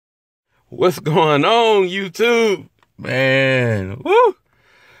What's going on, YouTube? Man, woo!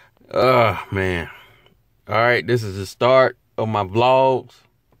 Man. All right, this is the start of my vlogs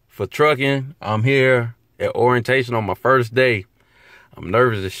for trucking. I'm here at orientation on my first day. I'm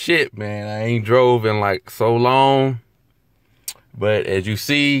nervous as shit, man. I ain't drove in like so long. But as you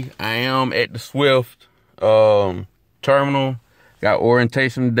see, I am at the Swift terminal. Got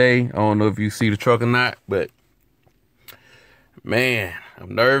orientation today. I don't know if you see the truck or not, but man,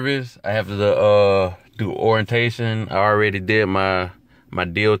 I'm nervous. I have to do orientation. I already did my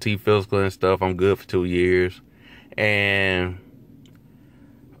DOT physical and stuff. I'm good for 2 years. And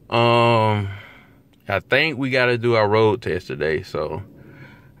I think we got to do our road test today. So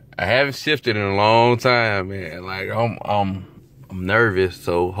I haven't shifted in a long time, man. Like I'm nervous.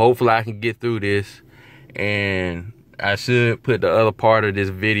 So hopefully I can get through this, and I should put the other part of this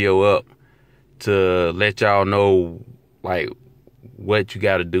video up to let y'all know like what you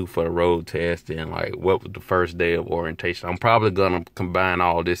got to do for the road test and like what was the first day of orientation. I'm probably gonna combine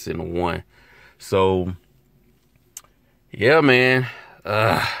all this into one. So yeah, man,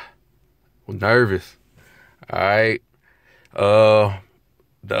 I'm nervous. All right, the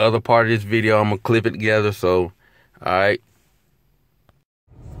other part of this video, I'm gonna clip it together. So all right,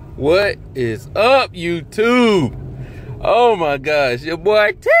 what is up, YouTube? Oh my gosh, your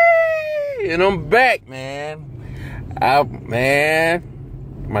boy T, and I'm back, man.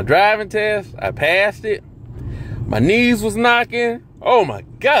 My driving test, I passed it. My knees was knocking. Oh my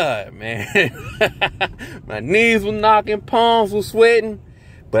God, man. My knees were knocking, palms were sweating,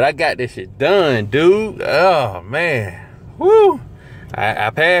 but I got this shit done, dude. Oh man, woo!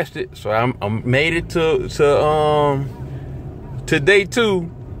 I passed it, so I made it to day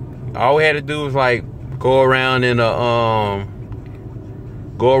 2. All we had to do was like go around in a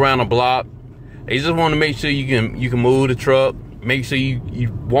block. They just want to make sure you can move the truck, make sure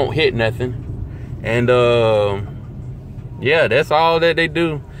you won't hit nothing, and yeah, that's all that they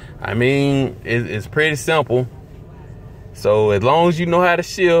do. I mean, it's pretty simple. So as long as you know how to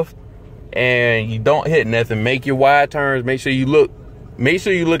shift and you don't hit nothing, make your wide turns. Make sure you look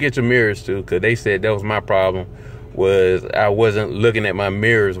at your mirrors too, because they said that was my problem, was I wasn't looking at my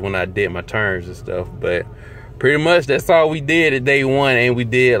mirrors when I did my turns and stuff. But pretty much that's all we did at day 1, and we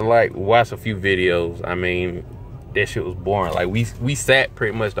did like watch a few videos. I mean, that shit was boring. Like we sat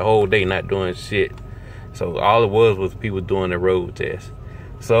pretty much the whole day not doing shit. So all it was people doing the road test.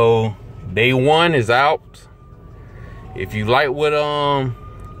 So day 1 is out. If you like what I'm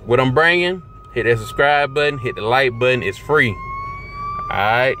bringing, hit that subscribe button, hit the like button. It's free. All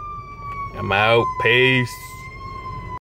right, I'm out. Peace.